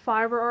Up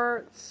Fiber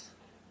Arts.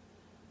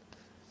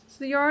 So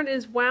the yarn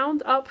is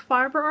Wound Up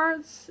Fiber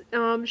Arts.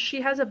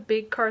 She has a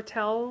big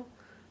cartel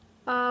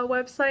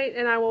website,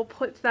 and I will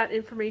put that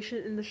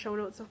information in the show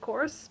notes, of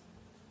course.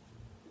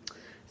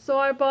 So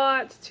I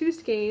bought 2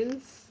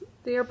 skeins.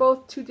 They are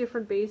both 2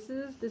 different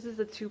bases. This is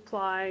a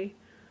 2-ply.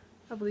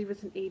 I believe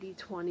it's an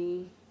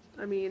 80/20.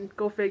 I mean,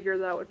 go figure,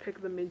 that would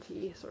pick the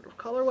minty sort of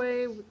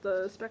colorway with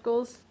the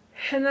speckles.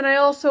 And then I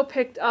also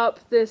picked up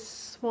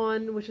this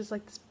one, which is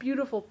like this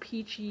beautiful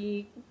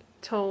peachy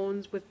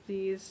tones with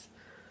these,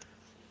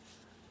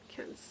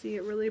 can't see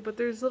it really, but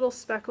there's little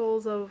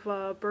speckles of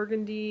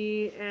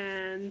burgundy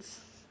and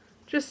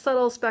just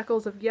subtle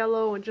speckles of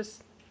yellow, and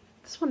just,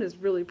 this one is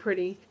really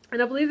pretty.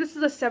 And I believe this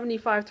is a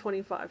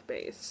 75/25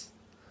 base.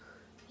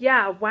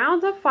 Yeah,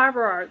 Wound Up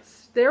Fiber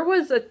Arts. There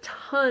was a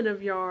ton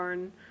of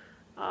yarn.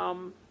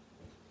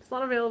 It's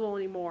not available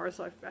anymore,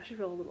 so I actually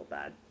feel a little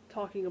bad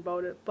talking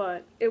about it,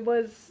 but it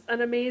was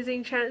an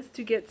amazing chance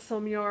to get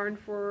some yarn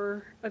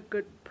for a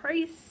good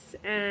price,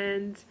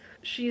 and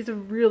she's a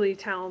really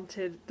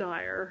talented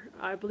dyer.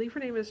 I believe her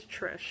name is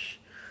Trish.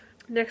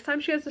 Next time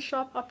she has a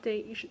shop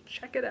update, you should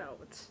check it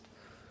out.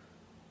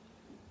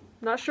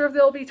 Not sure if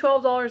they'll be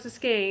 $12 a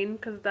skein,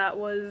 because that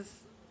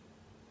was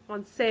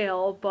on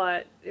sale,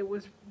 but it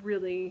was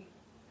really,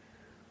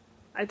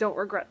 I don't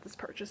regret this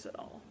purchase at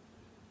all.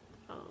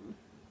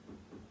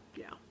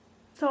 Yeah.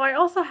 So I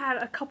also had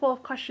a couple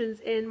of questions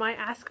in my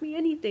Ask Me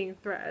Anything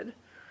thread.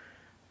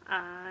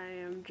 I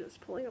am just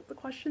pulling up the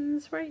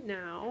questions right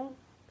now.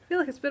 I feel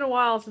like it's been a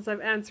while since I've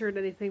answered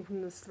anything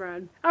from this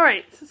thread.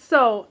 Alright,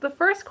 so the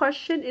first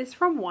question is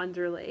from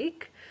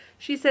Wonderlake.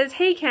 She says,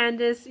 "Hey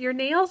Candace, your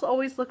nails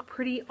always look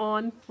pretty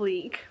on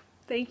fleek.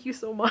 Thank you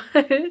so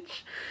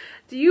much.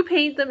 Do you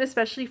paint them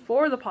especially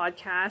for the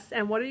podcast,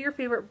 and what are your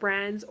favorite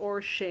brands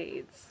or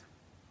shades?"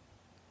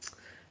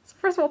 So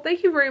first of all,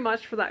 thank you very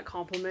much for that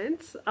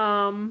compliment.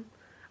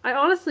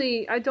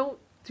 I don't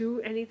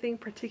do anything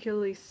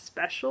particularly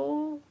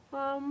special.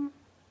 I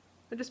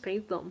just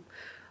paint them.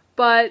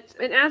 But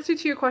in answer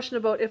to your question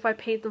about if I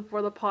paint them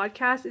for the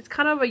podcast, it's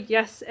kind of a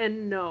yes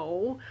and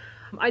no.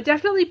 I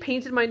definitely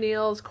painted my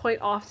nails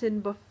quite often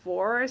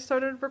before I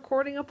started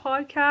recording a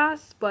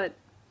podcast, but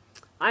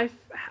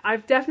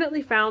I've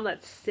definitely found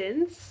that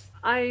since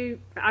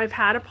I've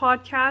had a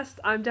podcast,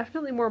 I'm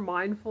definitely more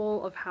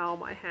mindful of how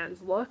my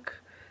hands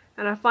look,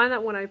 and I find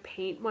that when I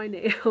paint my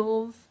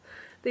nails,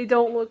 they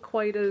don't look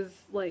quite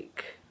as,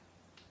 like,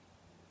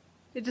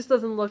 it just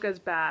doesn't look as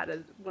bad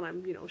as when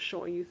I'm, you know,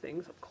 showing you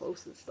things up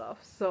close and stuff.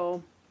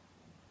 So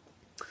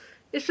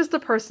it's just a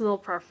personal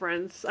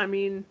preference. I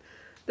mean,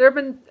 there have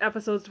been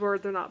episodes where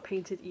they're not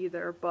painted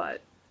either,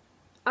 but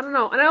I don't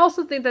know. And I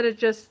also think that it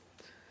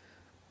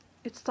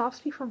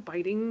stops me from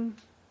biting.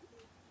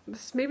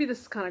 Maybe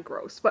this is kind of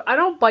gross, but I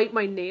don't bite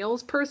my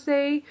nails per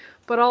se,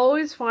 but I'll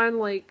always find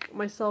like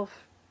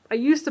myself, I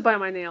used to bite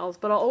my nails,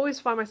 but I'll always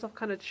find myself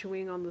kind of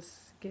chewing on the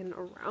skin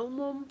around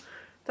them.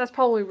 That's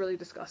probably really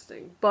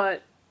disgusting,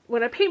 but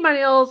when I paint my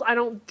nails, I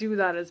don't do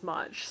that as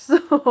much.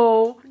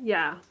 So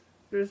yeah,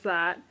 there's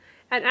that.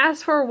 And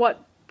as for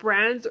what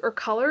brands or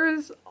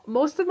colors,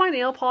 most of my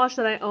nail polish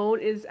that I own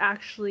is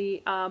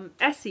actually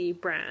Essie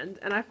brand,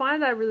 and I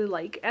find that I really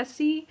like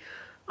Essie.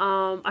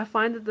 I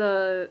find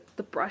that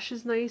the brush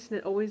is nice, and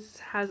it always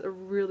has a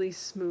really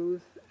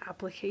smooth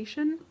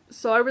application.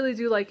 So I really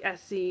do like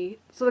Essie.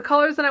 So the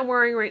colors that I'm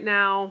wearing right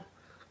now,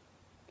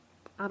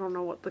 I don't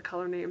know what the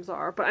color names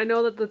are, but I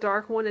know that the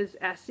dark one is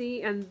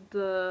Essie, and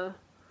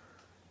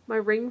my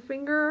ring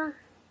finger,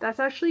 that's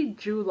actually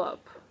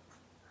Julep.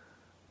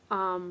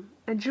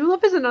 And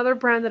Julep is another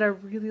brand that I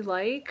really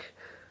like,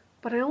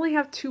 but I only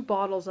have 2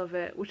 bottles of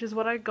it, which is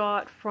what I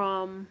got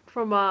from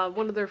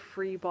one of their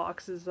free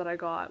boxes that I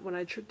got when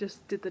I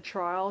just did the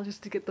trial,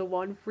 just to get the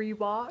 1 free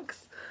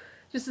box,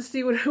 just to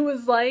see what it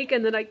was like,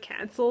 and then I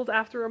canceled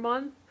after a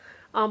month.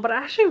 But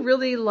I actually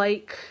really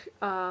like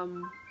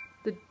my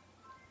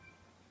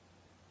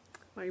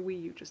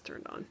Wii U just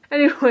turned on.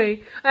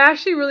 Anyway, I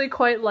actually really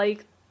quite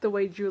like the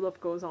way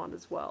Julep goes on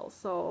as well.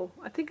 So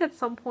I think at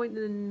some point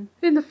in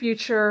the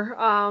future,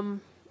 I'll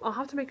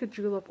have to make a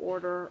Julep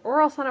order,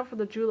 or I'll sign up for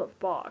the Julep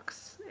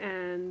box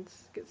and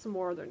get some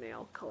more of their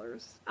nail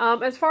colors.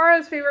 As far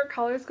as favorite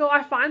colors go,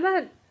 I find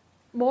that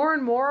more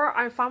and more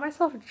I find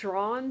myself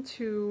drawn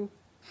to,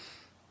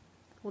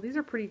 well, these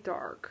are pretty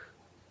dark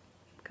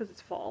because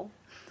it's fall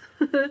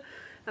and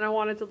I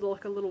want it to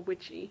look a little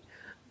witchy,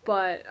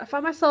 but I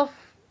find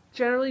myself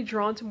generally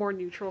drawn to more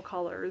neutral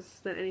colors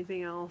than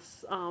anything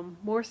else.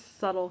 More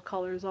subtle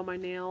colors on my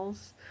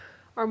nails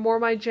are more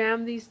my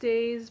jam these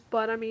days,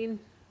 but I mean,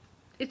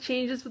 it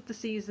changes with the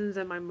seasons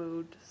and my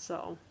mood,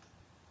 so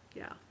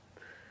yeah.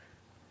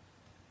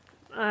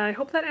 I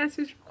hope that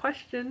answers your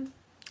question.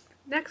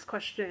 Next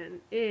question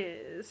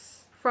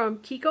is from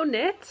Kiko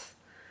Knit.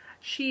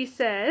 She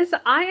says,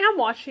 I am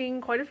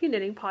watching quite a few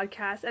knitting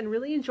podcasts and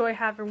really enjoy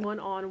having one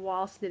on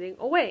whilst knitting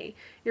away.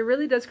 It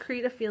really does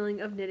create a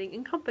feeling of knitting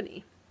in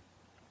company.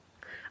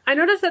 I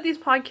noticed that these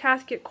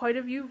podcasts get quite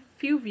a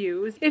few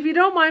views. If you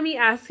don't mind me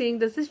asking,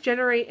 does this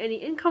generate any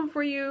income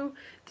for you?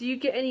 Do you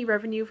get any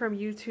revenue from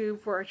YouTube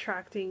for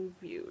attracting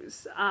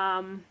views?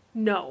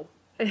 No,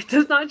 it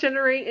does not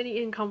generate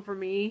any income for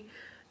me.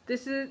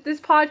 This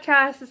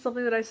podcast is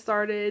something that I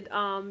started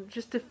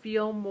just to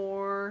feel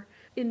more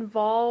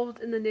involved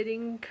in the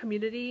knitting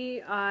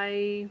community.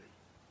 I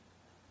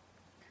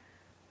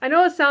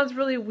know it sounds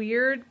really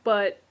weird,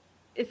 but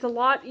it's a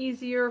lot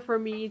easier for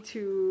me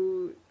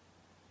to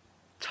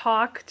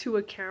talk to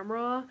a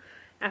camera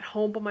at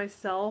home by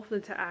myself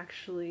than to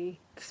actually,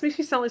 this makes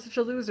me sound like such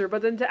a loser,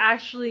 but then to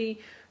actually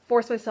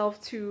force myself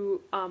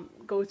to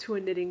go to a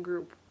knitting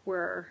group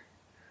where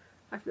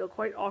I feel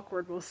quite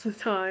awkward most of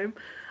the time.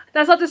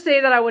 That's not to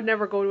say that I would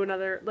never go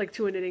to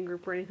to a knitting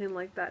group or anything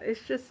like that.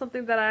 It's just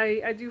something that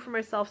I do for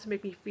myself to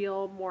make me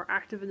feel more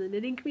active in the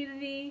knitting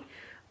community.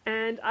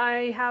 And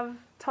I have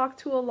talked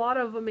to a lot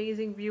of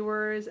amazing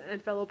viewers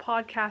and fellow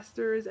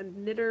podcasters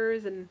and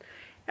knitters and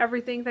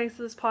everything thanks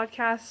to this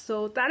podcast.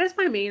 So that is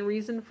my main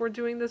reason for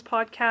doing this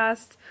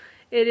podcast.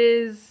 It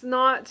is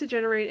not to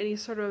generate any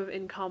sort of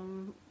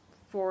income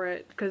for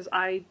it, because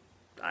I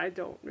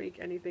don't make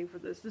anything for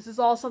this. This is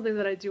all something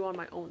that I do on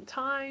my own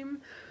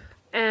time.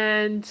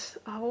 And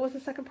what was the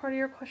second part of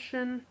your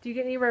question? Do you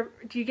get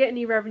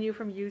any revenue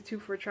from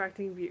YouTube for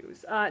attracting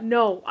views?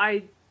 No,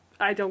 I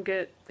don't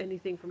get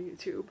anything from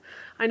YouTube.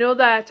 I know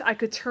that I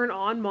could turn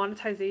on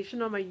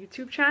monetization on my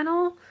YouTube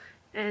channel,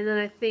 and then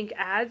I think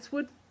ads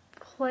would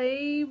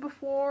play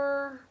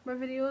before my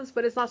videos,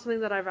 but it's not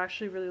something that I've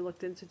actually really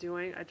looked into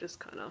doing. I just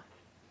kind of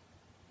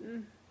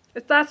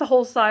that's a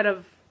whole side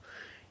of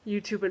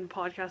YouTube and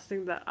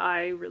podcasting that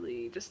I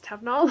really just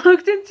have not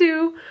looked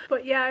into.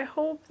 But yeah, I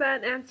hope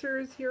that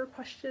answers your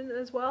question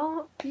as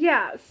well.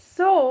 Yeah,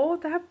 so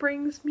that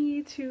brings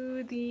me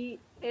to the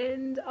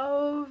end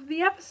of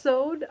the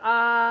episode.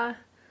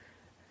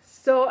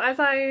 So as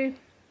I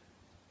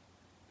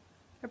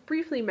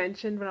briefly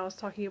mentioned when I was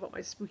talking about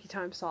my spooky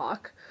time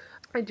sock,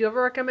 I do have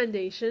a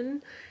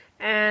recommendation,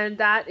 and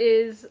that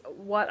is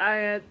what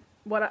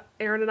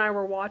Aaron and I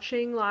were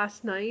watching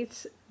last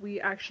night. We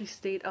actually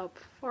stayed up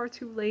far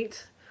too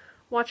late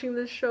watching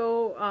this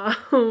show,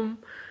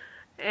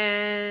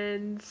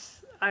 and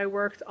I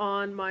worked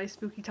on my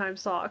spooky time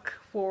sock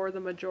for the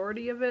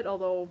majority of it,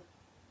 although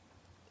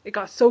it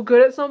got so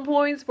good at some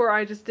points where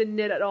I just didn't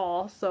knit at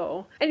all.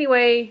 So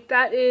anyway,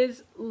 that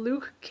is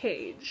Luke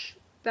Cage.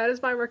 That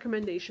is my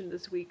recommendation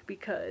this week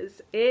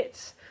because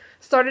it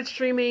started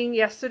streaming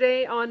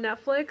yesterday on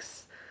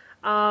Netflix.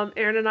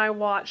 Aaron and I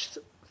watched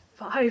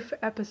 5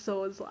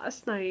 episodes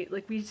last night.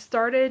 Like, we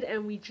started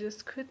and we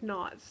just could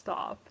not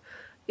stop.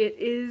 It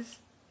is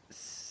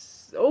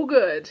so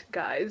good,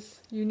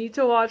 guys. You need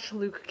to watch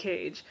Luke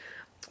Cage.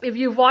 If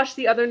you've watched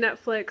the other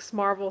Netflix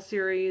Marvel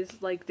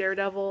series like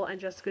Daredevil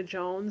and Jessica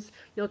Jones,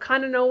 you'll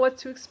kind of know what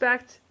to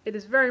expect. It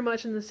is very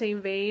much in the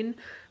same vein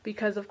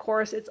because, of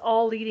course, it's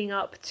all leading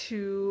up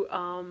to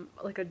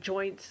like a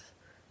joint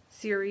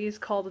series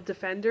called The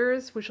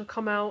Defenders, which will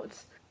come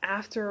out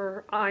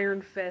after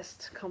Iron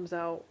Fist comes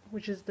out,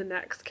 which is the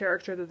next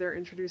character that they're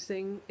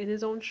introducing in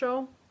his own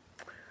show.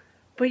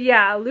 But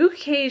yeah, Luke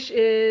Cage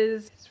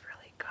is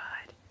really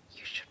good.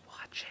 You should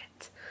watch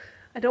it.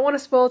 I don't want to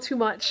spoil too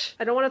much.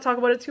 I don't want to talk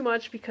about it too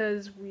much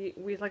because we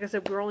like I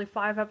said, we're only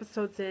 5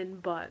 episodes in,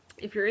 but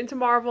if you're into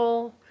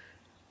Marvel,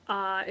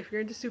 if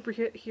you're into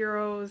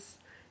superheroes,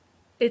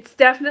 it's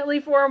definitely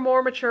for a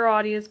more mature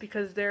audience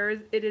because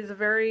it is a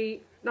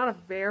very, not a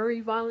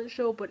very violent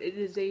show, but it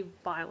is a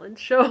violent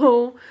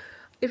show.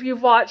 If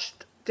you've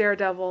watched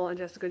Daredevil and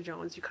Jessica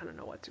Jones, you kind of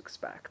know what to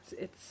expect.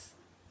 It's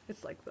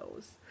like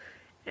those.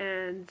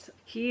 And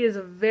he is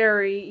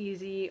very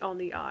easy on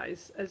the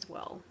eyes as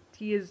well.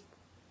 He is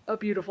a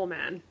beautiful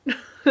man,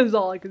 is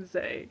all I can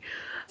say.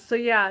 So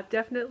yeah,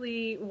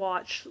 definitely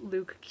watch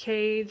Luke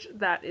Cage.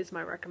 That is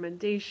my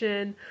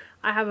recommendation.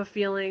 I have a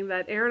feeling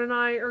that Aaron and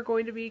I are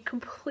going to be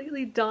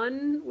completely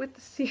done with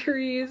the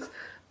series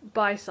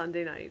by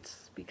Sunday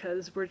nights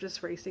because we're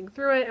just racing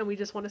through it and we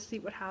just want to see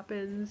what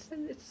happens.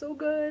 And it's so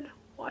good.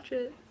 Watch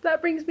it.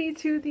 That brings me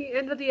to the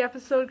end of the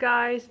episode,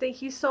 guys.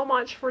 Thank you so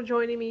much for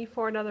joining me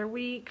for another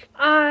week.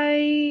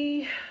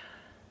 I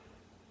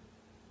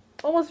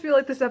almost feel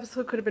like this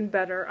episode could have been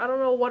better. I don't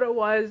know what it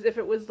was, if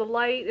it was the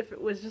light, if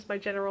it was just my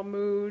general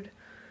mood,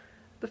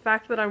 the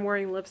fact that I'm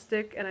wearing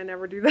lipstick and I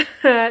never do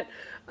that.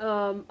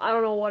 I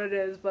don't know what it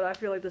is, but I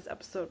feel like this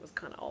episode was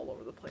kind of all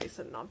over the place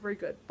and not very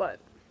good, but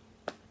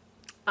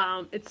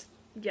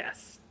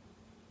yes.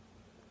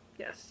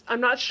 I'm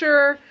not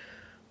sure.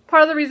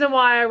 Part of the reason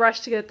why I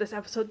rushed to get this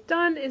episode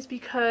done is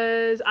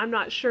because I'm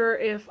not sure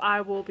if I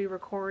will be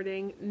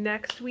recording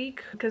next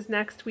week, because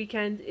next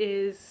weekend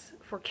is,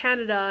 for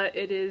Canada,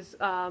 it is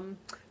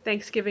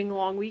Thanksgiving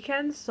long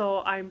weekend,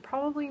 so I'm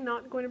probably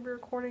not going to be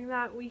recording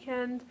that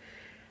weekend.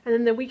 And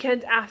then the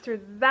weekend after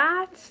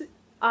that,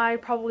 I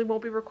probably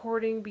won't be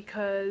recording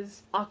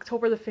because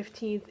October the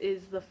 15th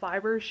is the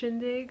Fiber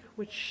Shindig,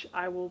 which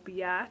I will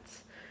be at.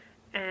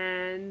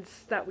 And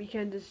that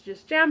weekend is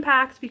just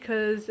jam-packed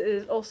because it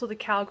is also the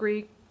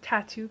Calgary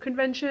Tattoo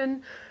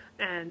Convention.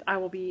 And I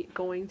will be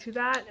going to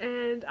that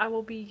and I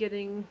will be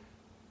getting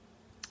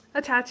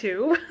a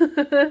tattoo.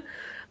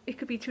 It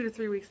could be 2 to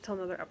 3 weeks till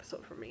another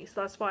episode for me.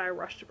 So that's why I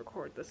rushed to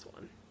record this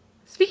one.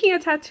 Speaking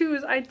of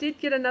tattoos, I did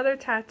get another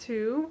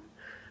tattoo.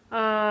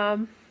 I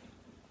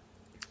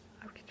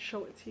can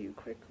show it to you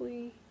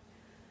quickly.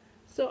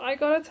 So I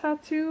got a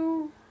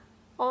tattoo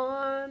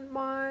on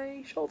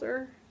my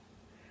shoulder.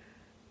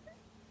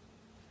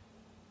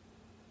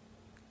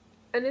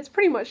 And it's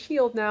pretty much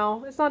healed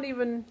now. It's not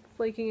even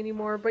flaking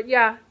anymore. But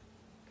yeah,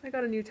 I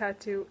got a new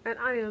tattoo and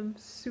I am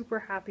super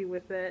happy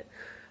with it.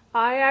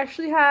 I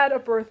actually had a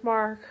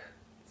birthmark.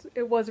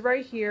 It was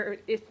right here.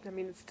 I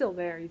mean, it's still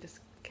there. You just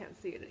can't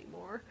see it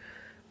anymore.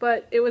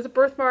 But it was a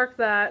birthmark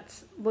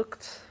that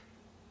looked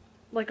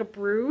like a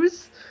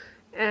bruise.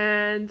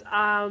 And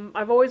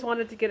I've always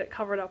wanted to get it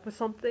covered up with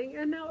something.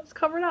 And now it's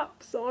covered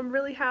up. So I'm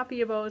really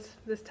happy about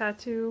this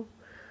tattoo.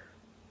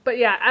 But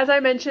yeah, as I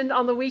mentioned,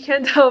 on the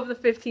weekend of the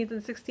 15th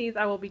and 16th,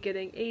 I will be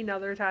getting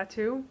another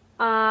tattoo.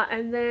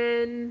 And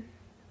then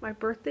my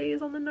birthday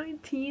is on the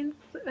 19th,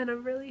 and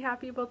I'm really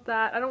happy about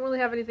that. I don't really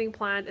have anything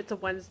planned. It's a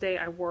Wednesday.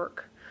 I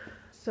work.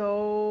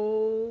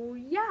 So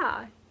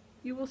yeah,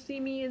 you will see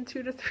me in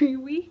 2 to 3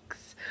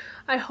 weeks.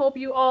 I hope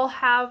you all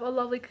have a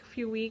lovely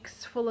few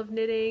weeks full of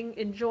knitting,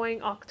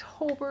 enjoying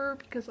October,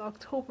 because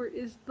October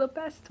is the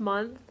best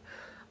month.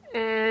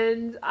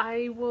 And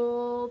I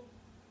will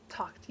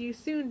talk to you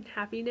soon.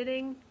 Happy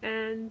knitting,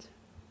 and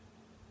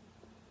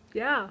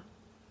yeah,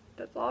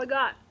 that's all I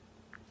got.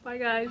 Bye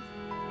guys.